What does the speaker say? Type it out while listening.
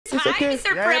ok. E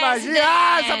aí, Bagi?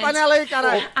 Ah, essa panela aí,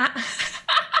 caralho.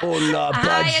 Olá,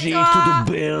 Bagi,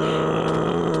 tudo bem?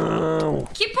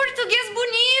 Que português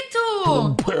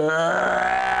bonito!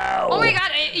 Oh my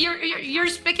god, you're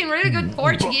speaking really good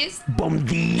Portuguese. Bom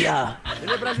dia.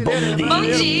 Ele é brasileiro. Bom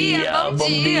dia, bom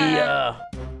dia.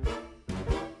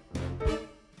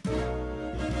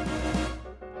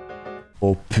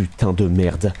 Oh putain de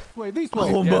merde.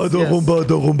 Arrombado.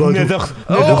 Never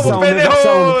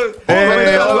sound.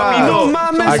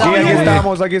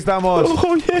 Aquí estamos.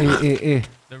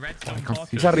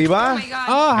 ¿Es arriba?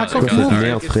 Ah,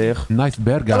 merde, frère. Nice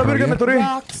burger.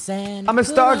 I'm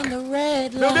stuck.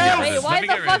 Wait, why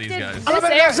the fuck did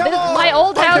this is my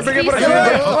old house be so...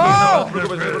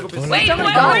 Wait,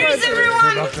 where is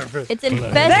everyone? It's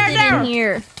infested in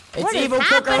here. What is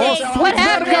happening? What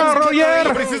happened?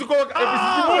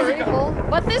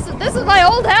 But this is my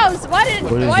old house. Why is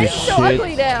it so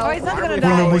ugly now? Oh, he's not gonna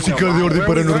die. Una musical de orden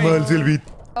paranormal, Silvit.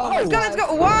 Let's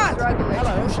go. What?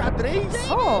 Ela é um xadrez.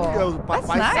 O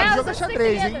papai sabe jogar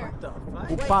xadrez, hein?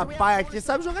 O papai aqui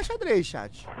sabe jogar xadrez, chat.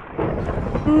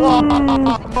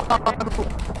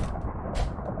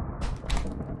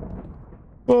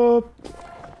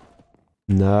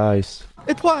 Nice.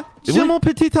 Et toi, j'ai mon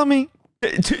petit ami.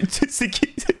 C'est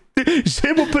qui?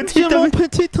 J'ai mon petit ami. Mon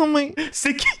petit ami.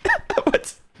 C'est qui? What?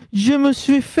 Je me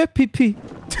suis fait pipi.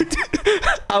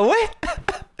 Ah ouais?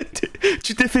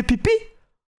 Tu t'es fait pipi?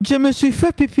 Je me suis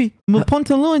fait pipi. Mon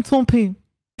pantalon est tombé.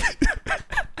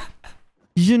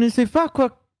 Je ne sais pas quoi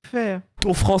faire.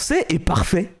 Ton français est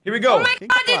parfait. Here we go. Oh my god,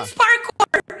 it's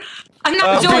parkour! I'm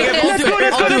not doing this. Let's go.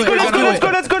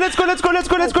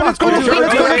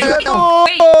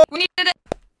 Wait, we need to...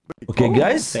 Okay,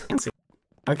 guys.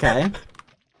 Okay.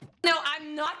 No,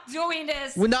 I'm not doing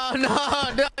this. No,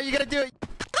 you gotta do it.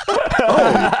 You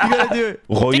gotta do it.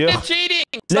 Royer. Cheating.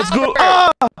 Let's go.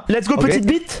 Let's go, petite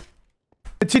bite.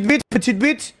 Petite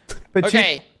bite.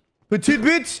 Okay. Petite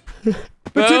bite.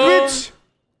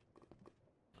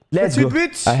 Let's go.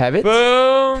 bite. I have it.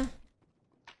 Boom.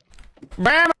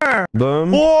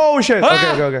 Boom. Oh shit.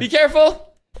 Ah, Okay. Be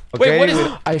careful. Wait, what is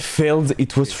it? I failed.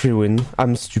 It was free win.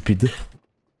 I'm stupid.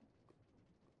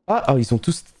 Ah, ils ont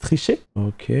tous triché.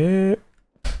 Ok.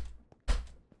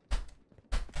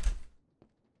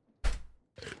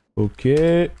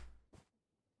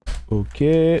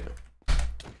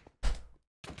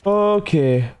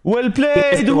 Well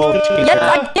played.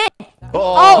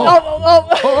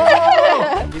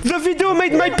 The video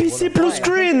made my PC blue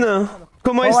screen.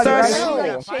 ¿Cómo estás?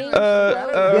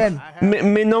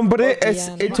 Mi nombre es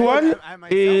Etoiles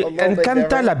y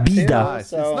encanta la vida.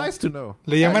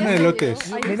 Le llaman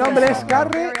elotes. Mi nombre es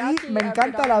Carre y me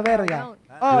encanta la verga.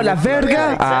 Oh, la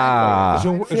verga. Ah.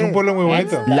 Es un pueblo muy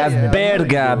bonito. La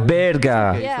verga.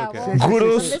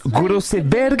 Guros se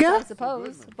verga.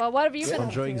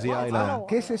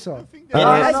 ¿Qué es eso?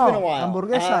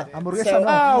 Hamburguesa.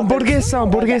 Hamburguesa.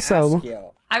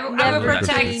 I will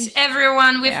protect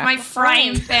everyone with my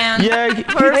frying pan. Yeah,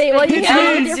 Wait, what you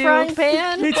got with your frying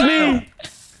pan? it's me.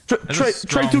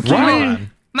 Try to kill me.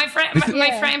 My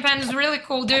frying pan is really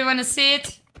cool. Do you want to see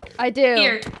it? I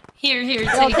do. Here,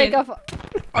 I'll take take it. off.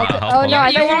 Oh no, I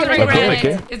You thought you won't were gonna regret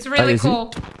get it. it. It's really Allez-y.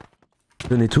 cool.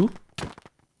 Donnez tout.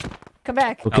 Come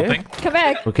back. Ok. Come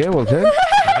back. Ok, well played.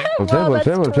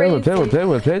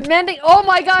 Well played. Mending. Oh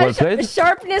my gosh, Well played. the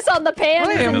sharpness on the pan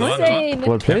is insane.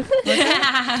 Well played.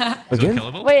 Again.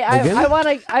 Wait, Again?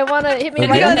 I wanna hit me Again?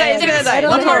 right on the It's gonna die. I don't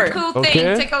One know. more cool thing.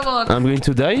 Okay. Take a look. I'm going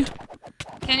to die.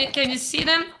 Can you see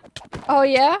them? Oh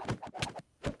yeah.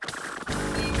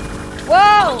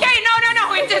 Whoa! Okay, no.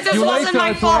 This wasn't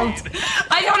my fault.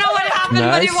 I don't know what happened,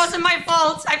 but it Nice. wasn't my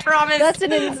fault. I promise.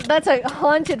 That's a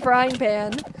haunted frying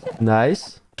pan.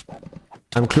 Nice.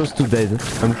 I'm close to dead.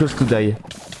 I'm close to die.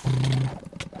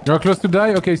 You're close to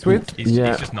die? Okay, sweet. He's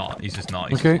Yeah. just not. He's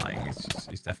Okay. just lying.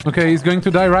 He's definitely. Okay, he's going to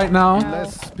die right now.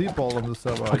 Less people on the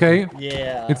server. Okay.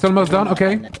 Yeah. It's almost done.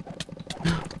 Okay.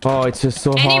 Oh, it's just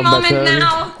so Any hard moment battle.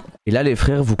 now. Et là, les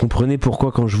frères, vous comprenez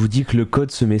pourquoi quand je vous dis que le code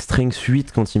se met strength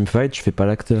 8 quand il me fight, je fais pas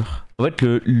l'acteur. En fait,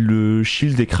 le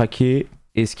shield est craqué,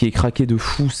 et ce qui est craqué de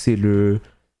fou,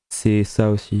 c'est ça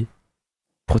aussi.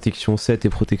 Protection 7 et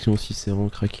protection 6, c'est vraiment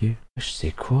craqué. C'est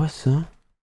quoi ça?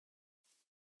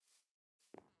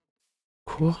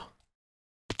 Quoi?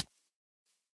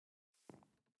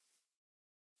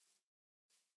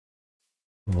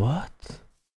 What?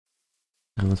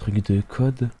 Un truc de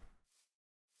code?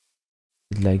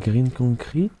 De la green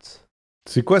concrete?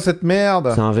 C'est quoi cette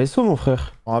merde? C'est un vaisseau, mon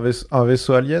frère. Un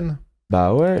vaisseau alien?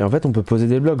 Bah ouais, en fait on peut poser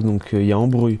des blocs, donc il y a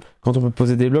embrouille. Quand on peut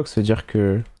poser des blocs, ça veut dire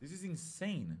que... This is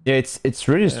insane. Yeah, it's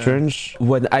really strange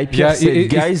when IPR Yeah, said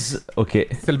guys. Ok.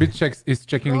 Selby is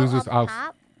checking Luzu's house.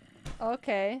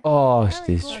 Okay. Oh,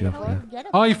 j'étais sûr. Frère.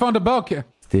 Oh, he found a book.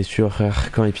 J'étais sûr,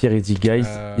 frère. Quand IPR il dit guys,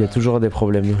 il y a toujours des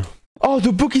problèmes. Oh, the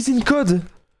book is in code.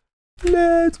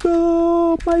 Let's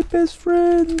go, my best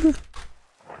friend.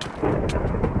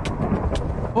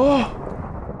 Oh.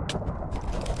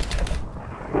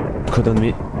 Code on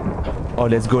me. Oh,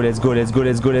 let's go, let's go, let's go,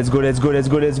 let's go, let's go, let's go, let's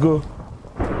go, let's go.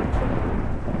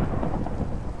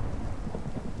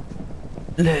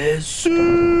 Let's go.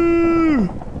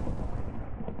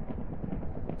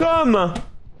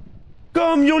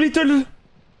 Come, your little.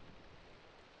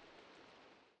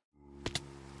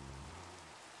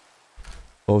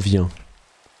 Oh, viens.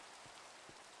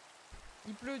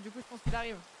 Il pleut, du coup je pense qu'il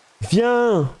arrive.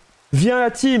 Viens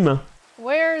la team.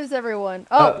 Where is everyone?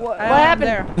 Oh, what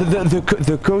happened?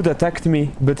 The code attacked me,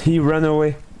 but he ran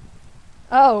away.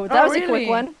 Oh, that was a quick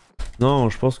one. Non,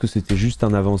 je pense que c'était juste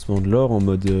un avancement de l'or en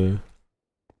mode de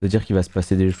dire qu'il va se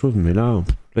passer des choses, mais là,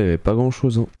 il n'y avait pas grand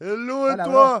chose. Hein. Hello,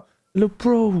 Etoiles! Le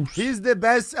pros! He's the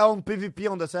best on PvP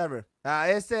on the server.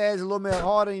 Esse é o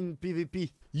melhor in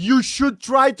PvP. You should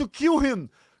try to kill him!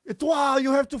 Etoiles,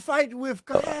 you have to fight with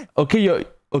Casserole. Okay,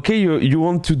 you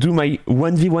want to do my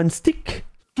 1v1 stick?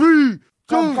 3, 2,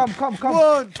 Come.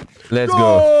 1, Let's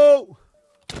go!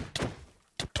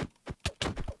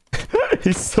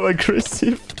 He's so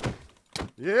aggressive.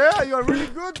 Yeah, you are really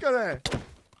good, Casserole.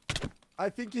 I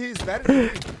think he's better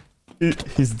than me.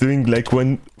 He's doing like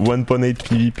 1.8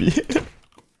 PvP.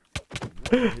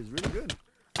 He's really good.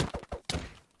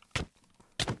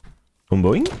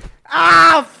 Comboing?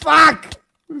 Ah, fuck!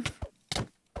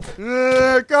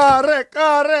 Corre!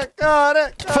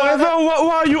 Forever,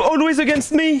 why are you always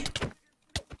against me?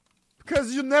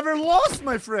 Because you never lost,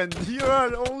 my friend. You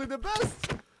are only the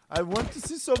best. I want to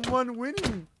see someone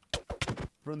winning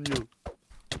from you.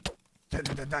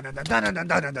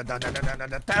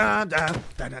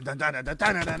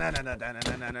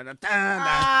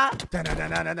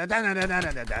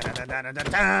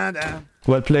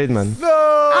 Well played, man. No!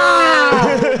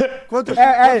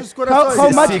 How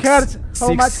much hurt?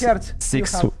 How much hurt?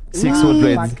 Six you well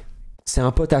played. Fuck. C'est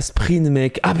un pote à sprint,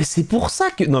 mec. Ah, mais c'est pour ça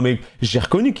que... Non, mais j'ai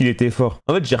reconnu qu'il était fort.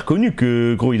 En fait, j'ai reconnu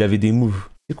que, gros, il avait des moves.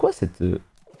 C'est quoi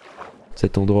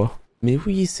cet endroit? Mais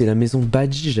oui, c'est la maison de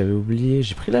Badji, j'avais oublié.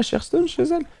 J'ai pris la Sherstone chez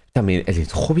elle. Putain, mais elle est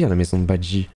trop bien, la maison de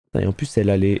Badji. Et en plus,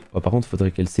 elle a les... Oh, par contre, faudrait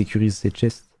qu'elle sécurise ses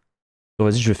chests. Bon,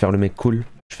 vas-y, je vais faire le mec cool.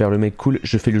 Je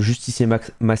fais le justicier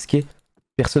masqué.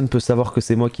 Personne peut savoir que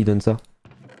c'est moi qui donne ça.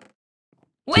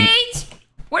 Wait!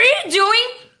 What are you doing?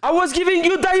 I was giving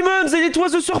you diamonds and it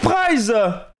was a surprise!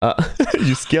 Ah,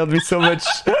 you scared me so much.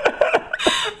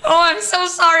 Oh, I'm so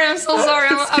sorry. I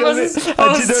wasn't supposed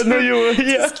I didn't know you were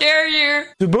here. to scare you.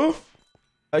 Tubo?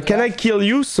 Can I kill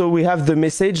you so we have the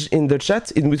message in the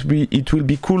chat in which it will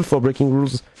be cool for breaking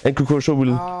rules and Kukosho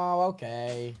will... Oh,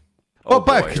 okay. Oh,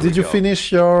 Pac, did you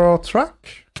finish your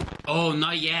track? Oh,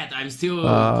 not yet. I'm still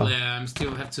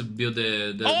have to build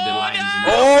the lines.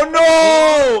 Oh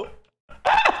no!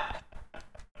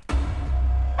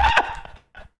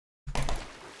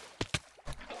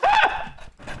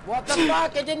 What the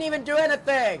fuck? It didn't even do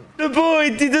anything! The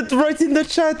boy did it right in the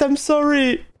chat, I'm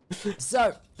sorry!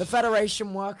 So, the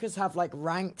Federation workers have like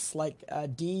ranks like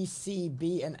D, C,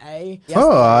 B, and A.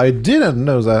 Oh, I didn't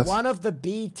know that. One of the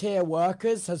B tier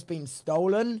workers has been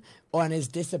stolen and has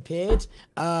disappeared.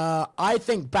 I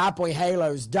think Bad Boy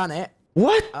Halo's done it.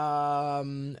 What?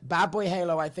 Bad Boy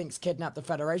Halo, I think's kidnapped the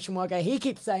Federation worker. He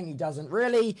keeps saying he doesn't.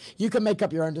 Really, you can make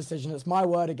up your own decision. It's my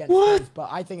word against his, but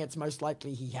I think it's most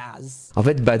likely he has. En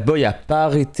fait, Bad Boy a pas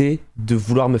arrêté de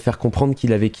vouloir me faire comprendre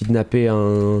qu'il avait kidnappé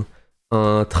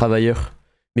un travailleur.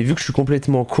 Mais vu que je suis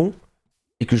complètement con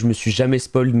et que je me suis jamais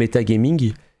spoil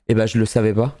metagaming, et ben je le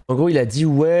savais pas. En gros, il a dit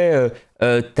ouais,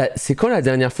 c'est quand la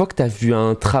dernière fois que t'as vu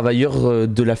un travailleur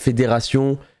de la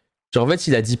fédération? Genre en fait,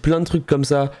 il a dit plein de trucs comme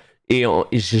ça. Et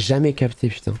j'ai jamais capté,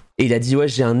 putain. Et il a dit, ouais,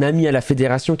 j'ai un ami à la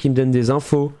fédération qui me donne des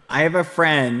infos. I have a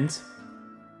friend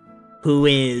who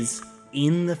is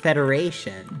in the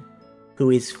Federation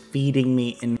who is feeding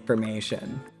me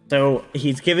information. So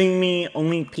he's giving me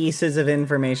only pieces of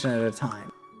information at a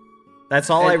time. That's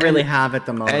all I really have at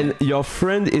the moment. And your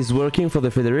friend is working for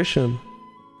the Federation?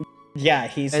 Yeah,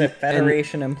 he's a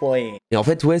Federation employee. Et en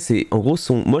fait, ouais, c'est en gros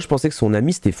moi je pensais que son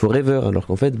ami c'était Forever, alors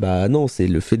qu'en fait, bah non, c'est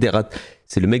le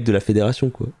mec de la fédération,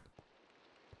 quoi.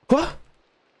 Quoi?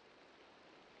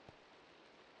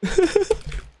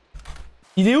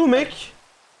 Il est où, mec?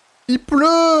 Il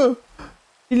pleut.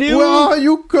 Il est où? Where are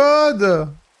you, Code?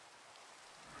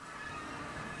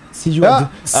 See you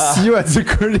at the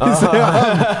Coliseum.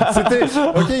 C'était...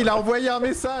 Ok, il a envoyé un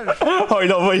message. Oh,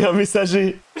 il a envoyé un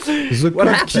messager. The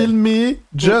code kill me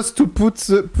just to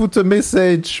put a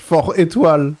message for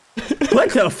Etoiles. What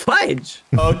the fudge?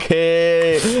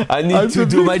 Okay, I need to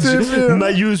do my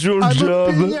usual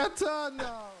job.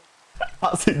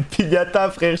 Ah, c'est une piñata,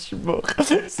 frère, je suis mort.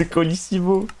 C'est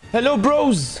colissimo. Hello,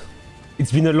 bros.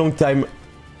 It's been a long time.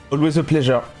 Always a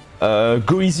pleasure.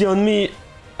 Go easy on me.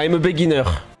 I'm a beginner.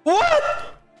 What?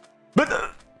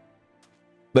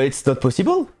 But it's not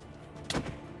possible.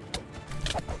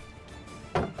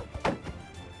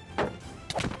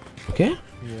 Okay.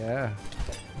 Yeah.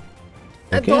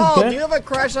 Okay, Etoiles, do you have a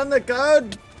crush on the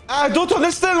code? I don't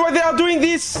understand why they are doing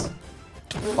this.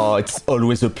 Oh, it's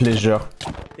always a pleasure.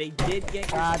 They did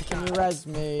get God, can you res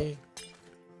me?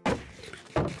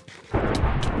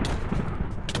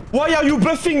 Why are you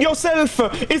buffing yourself?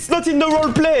 It's not in the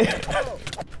roleplay.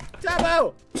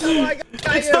 Tabo! Oh, I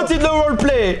got It's not in the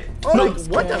roleplay. Oh, No,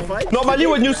 what the fuck? normally,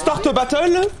 when you start a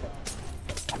battle.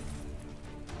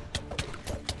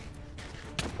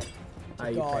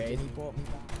 God, he brought me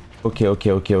back.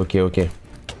 Okay.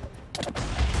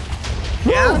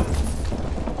 Yeah?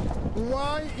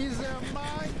 Why is there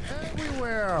mine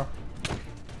everywhere?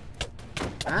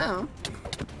 Oh.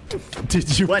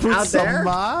 Did you What, put out some there?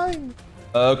 mine?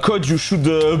 Code, you should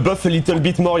buff a little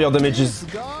bit more your damages.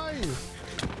 This guy.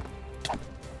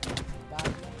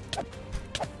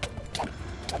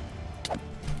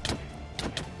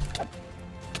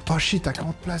 Oh shit, I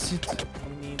can't place it.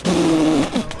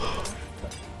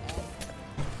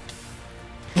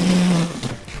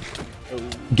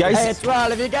 Guys, Hey,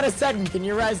 Etoiles, if you get a second, can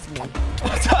you res me?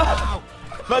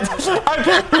 but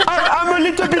I'm a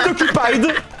little bit occupied.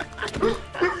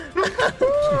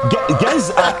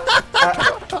 Guys,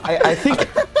 I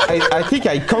think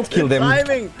I can't kill them.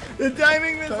 The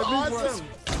timing was awesome.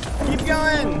 Keep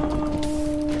going.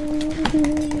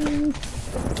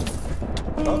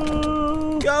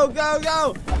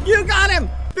 Go. You got him.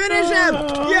 Finish him.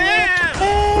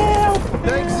 Yeah.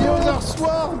 Take the other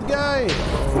sword, guy.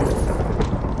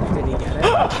 Did he get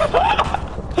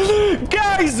it?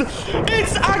 Guys,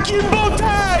 it's Akimbo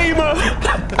time!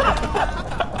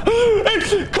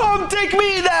 Come take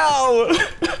me now!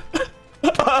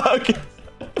 Okay.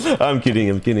 I'm kidding,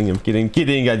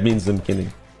 admins, I'm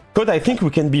kidding. Code, I think we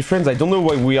can be friends. I don't know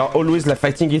why we are always like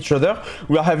fighting each other.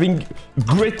 We are having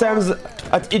great times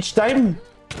at each time.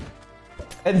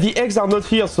 And the eggs are not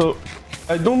here, so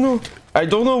I don't know. I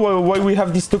don't know why we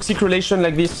have this toxic relation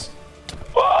like this.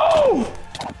 Oh!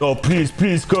 Oh, please,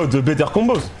 Code, better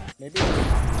combos. Maybe.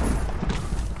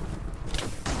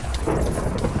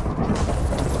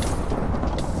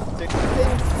 So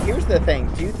here's the thing.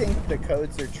 Do you think the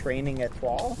codes are training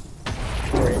Etoiles?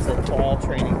 Or is Etoiles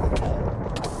training the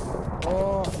code?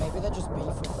 Or maybe they're just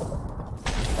beefing.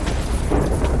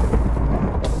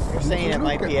 You're saying it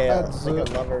might be like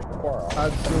a lover's quarrel.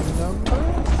 Add the number?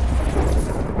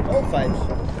 Oh, fudge.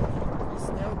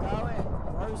 Still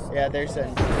going. Yeah, there's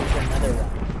another one.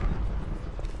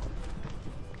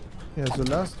 Yeah, the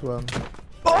last one.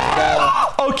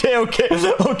 Oh! Okay,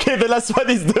 the last one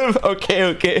is the... Okay.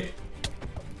 Ok.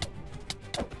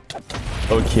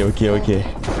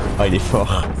 Oh, il est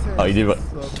fort. Oh, il est...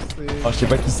 Oh, je sais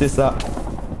pas qui c'est ça.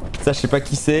 Ça, je sais pas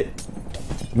qui c'est.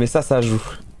 Mais ça joue.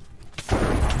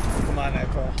 Come on,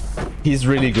 Etoiles. He's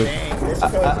really good.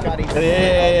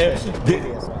 Yeah.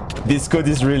 This code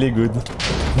is really good.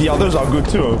 The others are good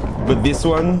too, but this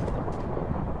one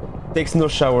takes no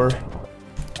shower. So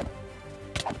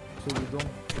you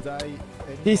don't die.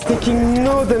 He's taking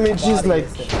no damages, like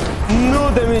no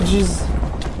damages.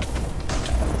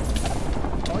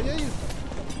 Oh yeah, you...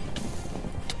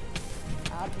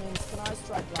 Admins, can I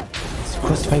strike like C'est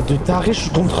quoi ce fight de taré? Je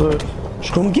suis contre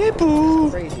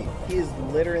Gepou.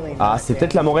 Ah, c'est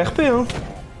peut-être la mort RP, hein.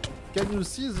 Can you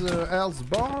see the health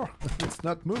bar? It's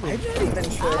not moving. I'm not even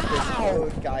sure if this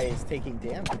code guy is taking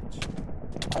damage.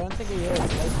 I don't think he is.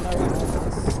 There's no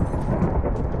evidence.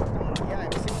 Yeah,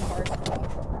 I'm seeing hard stuff.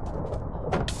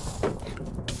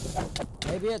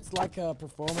 Maybe it's like a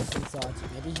performance inside.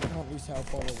 Maybe he can't lose health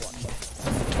while we're watching.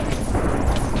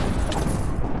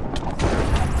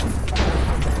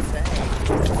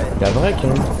 Il y a vrai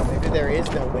hein. Maybe there is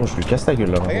no Oh, je lui casse la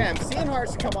gueule là. Okay, I'm seeing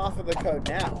hearts come off of the code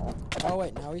now. Oh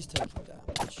wait, now he's taking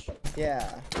damage. Yeah.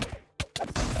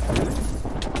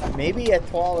 Maybe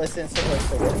Etoiles isn't supposed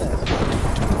to win this.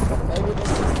 Maybe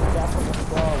this is the death of the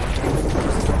pro.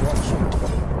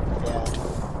 Yeah.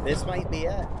 This might be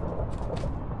it.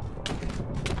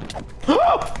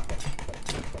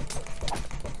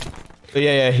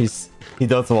 Yeah, he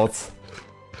does what?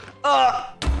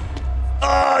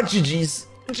 GG's.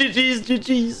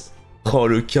 GG's. Oh,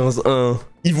 le 15-1.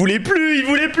 Il voulait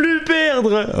plus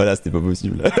perdre. Oh, là, c'était pas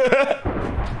possible.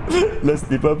 Là,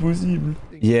 c'était pas possible.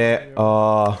 Yeah,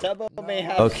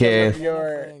 okay.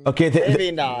 Okay,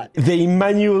 they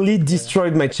manually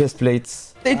destroyed my chest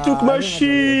plates. They took my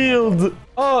shield.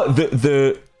 Oh,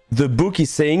 the book is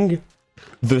saying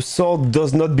the sword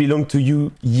does not belong to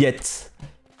you yet.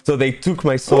 So they took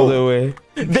my sword away.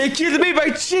 They killed me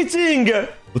by cheating.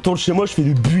 Autant chez moi, je fais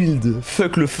du build.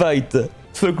 Fuck le fight.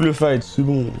 Fuck le fight, c'est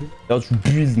bon. Là, tu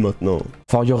build maintenant.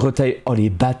 For your retail. Oh,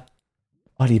 les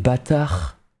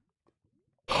bâtards.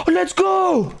 Oh, let's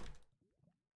go!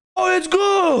 Oh, let's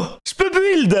go! Je peux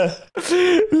build!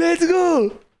 Let's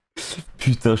go!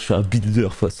 Putain, je suis un builder, de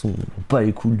toute façon. Pas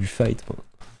les coups du fight, moi.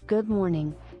 Good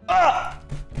morning. Ah!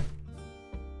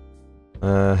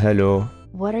 Hello.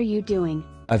 What are you doing?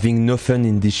 Having no fun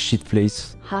in this shit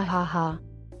place. Ha ha ha.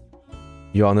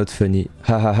 You are not funny.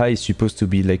 Ha ha ha is supposed to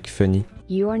be like funny.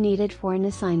 You are needed for an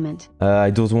assignment.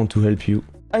 I don't want to help you.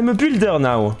 I'm a builder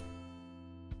now.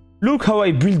 Look how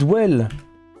I build well.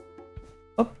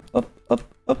 Up, up, up,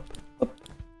 up, up,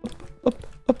 up, up,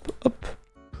 up, up.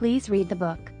 Please read the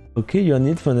book. Okay, you are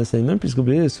needed for an assignment. Please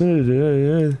complete as soon as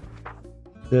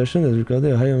the action has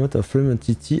recorded a high amount of frame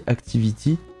entity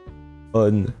activity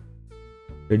on.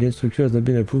 The alien structure has not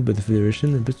been approved by the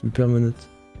Federation and must be permanent.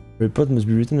 The report must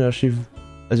be written in archive.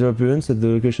 As your appearance at the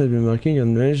location has been marking your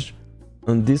knowledge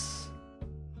on this.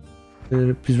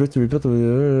 Please write the report of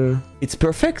the... It's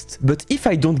perfect, but if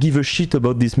I don't give a shit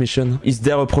about this mission, is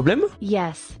there a problem?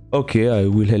 Yes. Okay, I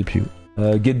will help you.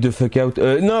 Get the fuck out.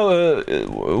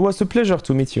 Was a pleasure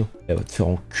to meet you. Elle va te faire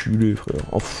enculer, frère.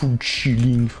 En full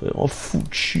chilling, frère. En full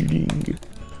chilling.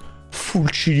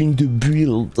 Full chilling de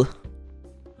build.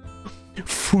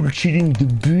 Full chilling de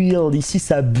build. Ici,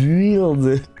 ça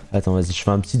build. Attends, vas-y, je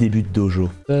fais un petit début de dojo.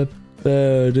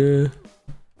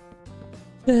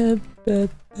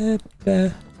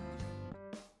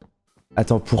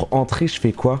 Attends, pour entrer, je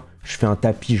fais quoi? Je fais un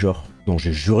tapis, genre. Non,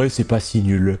 j'ai juré, c'est pas si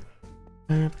nul.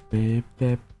 C'est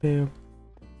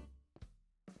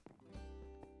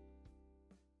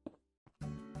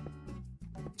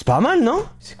pas mal, non?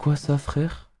 C'est quoi ça,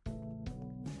 frère?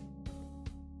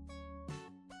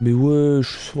 Mais ouais, je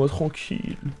suis moi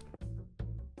tranquille.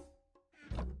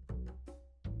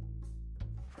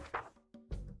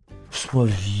 Laisse-moi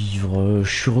vivre, je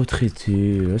suis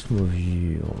retraité, laisse-moi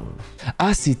vivre.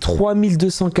 Ah, c'est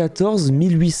 3214,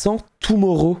 1800,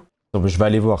 tomorrow. Non, mais je vais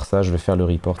aller voir ça, je vais faire le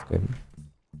report quand même.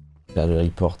 Faire le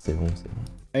report, c'est bon, c'est bon.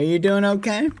 Are you doing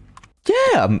okay?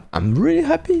 Yeah, I'm really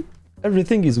happy.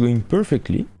 Everything is going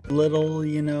perfectly. Little,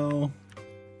 you know...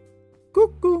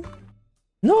 Cuckoo.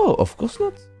 No, of course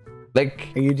not. Like...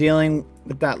 Are you dealing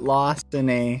with that loss in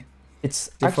a...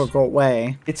 difficult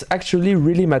way? It's actually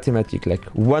really mathematic. Like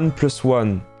 1 +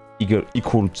 1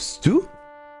 equals 2.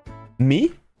 Me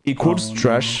equals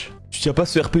trash. Tu tiens pas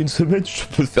ce RP une semaine, tu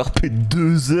peux faire RP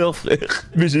 2 heures, frère.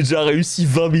 Mais j'ai déjà réussi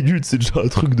 20 minutes, c'est déjà un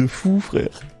truc de fou,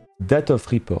 frère. Date of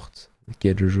report.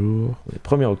 Quel jour?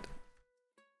 1er octobre.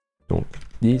 Donc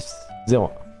 10 01.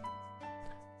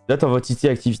 Date of entity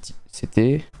activity.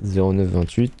 C'était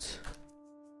 0928.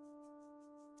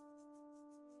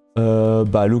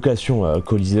 Bah location à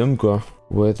Coliseum quoi.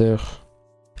 Weather.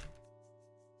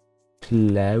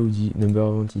 Cloudy. Number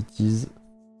of entities.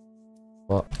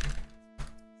 3.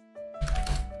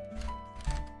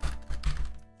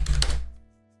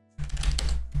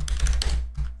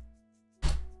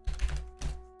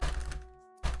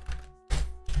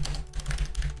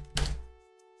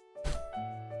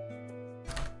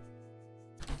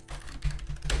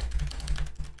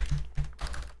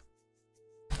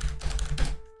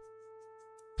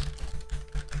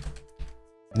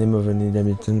 Name of an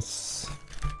inhabitants.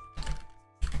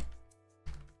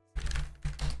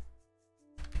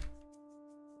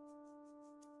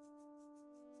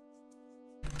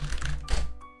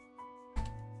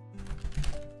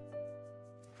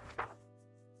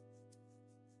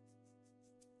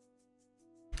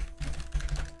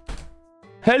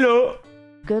 Hello.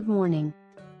 Good morning.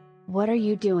 What are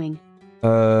you doing?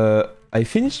 I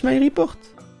finished my report.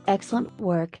 Excellent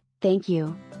work. Thank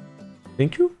you.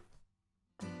 Thank you.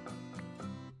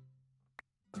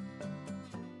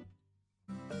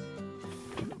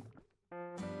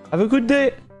 Have a good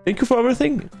day. Thank you for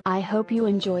everything. I hope you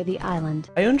enjoy the island.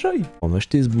 I enjoy. On va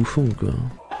acheter ce bouffon quoi.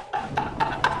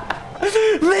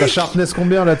 T'as sharpness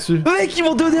combien là-dessus? Mec, ils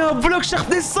m'ont donné un bloc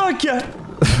sharpness 5.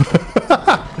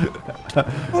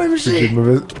 Ouais, mais j'ai une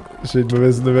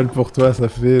mauvaise nouvelle pour toi, ça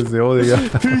fait 0 dégâts.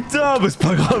 Putain, bah c'est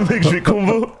pas grave mec, je vais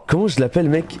combo. Comment je l'appelle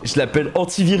mec? Je l'appelle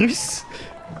antivirus.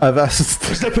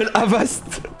 Avast. Je l'appelle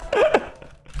Avast.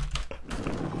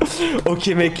 Ok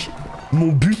mec,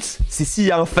 mon but, c'est s'il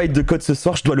y a un fight de code ce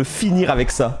soir, je dois le finir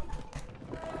avec ça.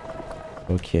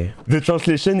 Ok. The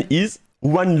translation is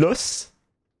one loss.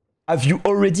 Have you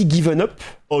already given up?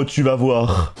 Oh, tu vas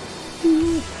voir.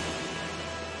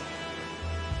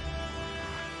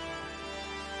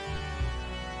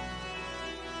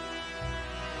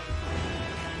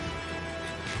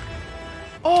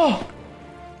 Oh!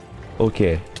 Ok.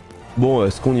 Bon,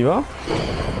 est-ce qu'on y va?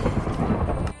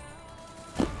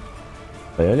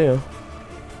 On va y aller, hein.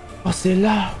 Oh, c'est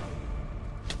là!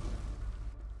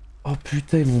 Oh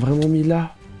putain, ils m'ont vraiment mis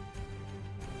là.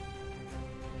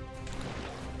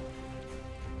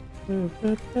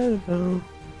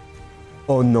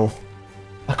 Oh non.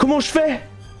 Ah, comment je fais?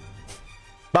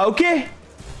 Bah ok.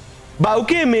 Bah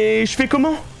ok, mais je fais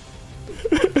comment?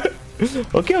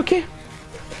 Ok, ok.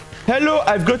 Hello,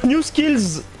 I've got new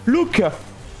skills. Look.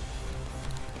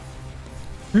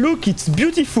 Look, it's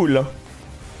beautiful.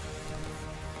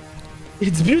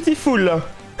 It's beautiful.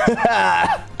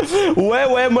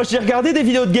 Ouais, moi j'ai regardé des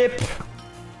vidéos de guêpes.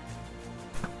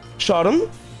 Sharon.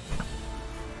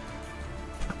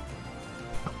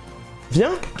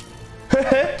 Viens.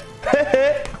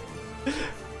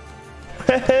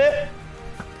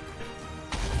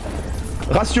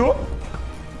 Ratio.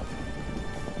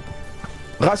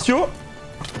 Ratio.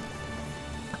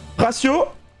 Ratio.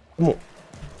 Bon.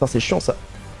 Putain, c'est chiant ça.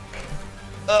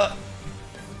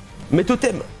 Mais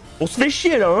totem. On se fait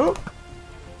chier là, hein.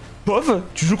 Pov,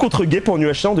 tu joues contre Guêpe en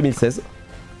UH1 en 2016.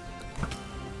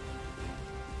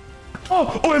 Oh,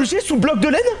 OMG sous bloc de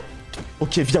laine.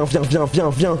 Ok, viens.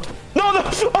 Non, non.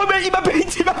 Oh, mais il m'a bait.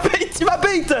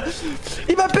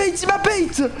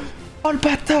 Oh, le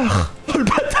bâtard.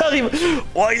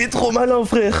 Oh, il est trop malin,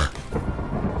 frère.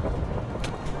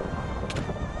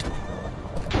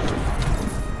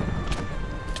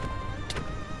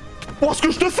 Oh, ce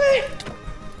que je te fais.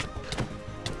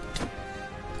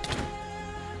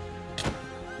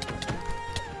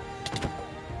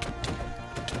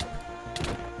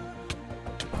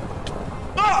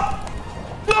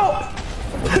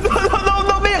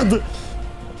 Non, merde.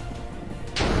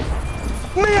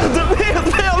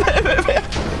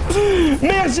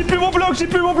 Merde, j'ai plus mon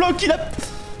bloc, il a...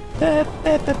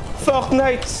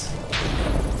 Fortnite.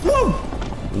 Oh,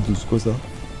 c'est quoi ça?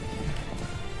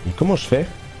 Mais comment je fais?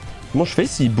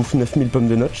 S'il bouffe 9000 pommes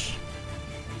de notch?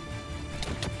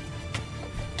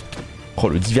 Oh,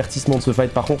 le divertissement de ce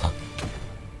fight par contre.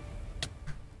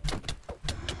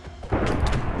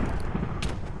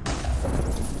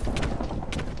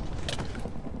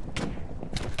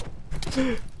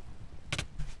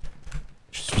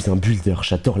 Je suis un builder,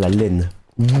 j'adore la laine.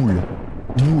 Wool.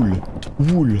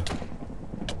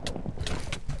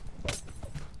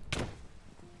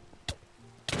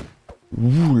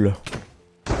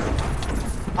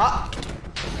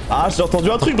 Ah, j'ai entendu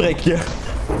un truc break.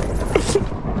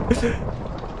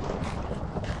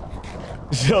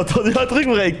 J'ai entendu un truc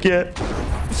break.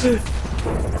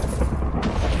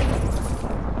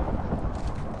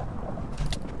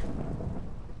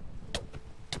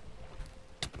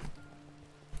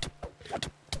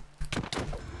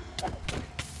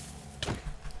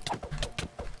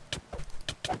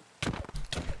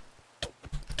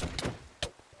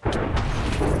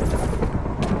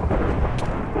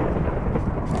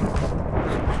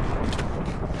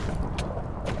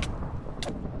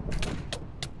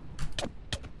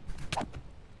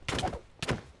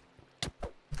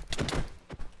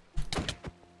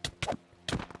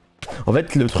 En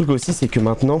fait, le truc aussi, c'est que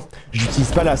maintenant,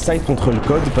 j'utilise pas la side contre le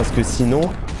code parce que sinon,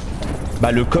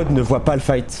 bah le code ne voit pas le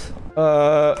fight.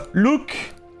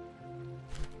 Look.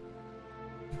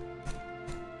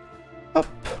 Hop.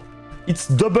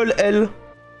 It's double L.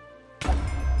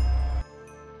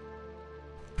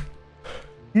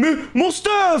 Mais mon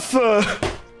stuff.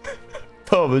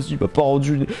 Oh, vas-y, il m'a pas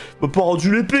rendu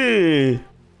l'épée.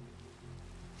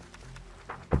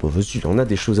 Oh, bah vas-y, il en a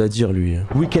des choses à dire, lui.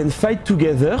 We can fight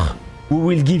together. We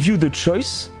will give you the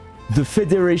choice. The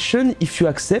Federation, if you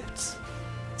accept.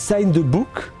 Sign the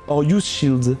book or use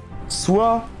shield.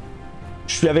 Soit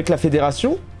je suis avec la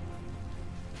Fédération,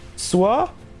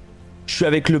 soit je suis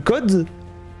avec le code.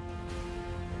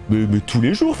 Mais tous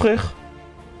les jours, frère.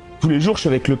 Tous les jours, je suis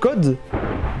avec le code.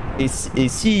 Et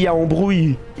s'il y a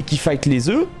embrouille et qu'il fight les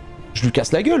œufs, je lui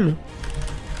casse la gueule.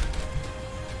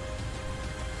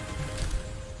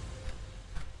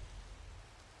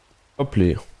 Hop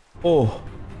les. Oh.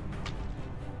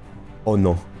 Oh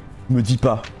non. Me dis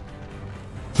pas.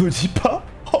 Oh.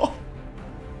 Oh.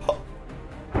 Oh.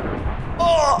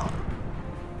 Oh.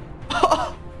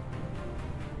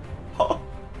 Oh.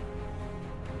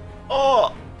 Oh.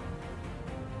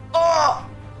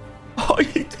 Oh,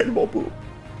 il était tellement beau.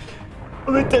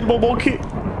 On est tellement manqué.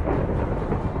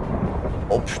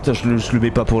 Oh putain, je le mets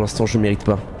pas pour l'instant, je le mérite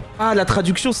pas. Ah, la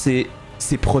traduction c'est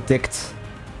protect.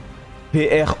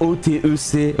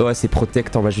 P-R-O-T-E-C. Ouais, c'est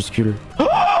protect en majuscule.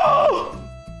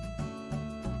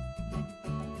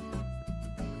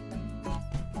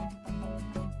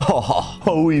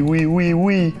 Oh oui, oui, oui,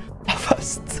 oui. La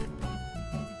vaste.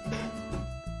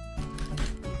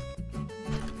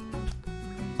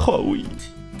 Oh oui.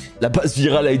 La base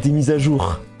virale a été mise à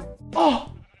jour. Oh.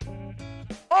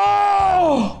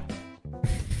 Oh.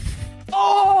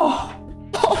 Oh.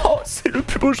 Oh, c'est le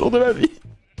plus beau jour de ma vie.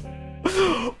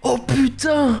 Oh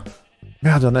putain.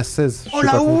 Merde, il y en a 16. Oh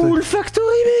la Wool Factory,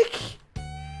 mec.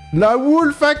 La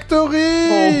Wool Factory.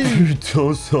 Oh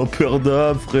putain, c'est un père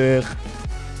d'âme, frère.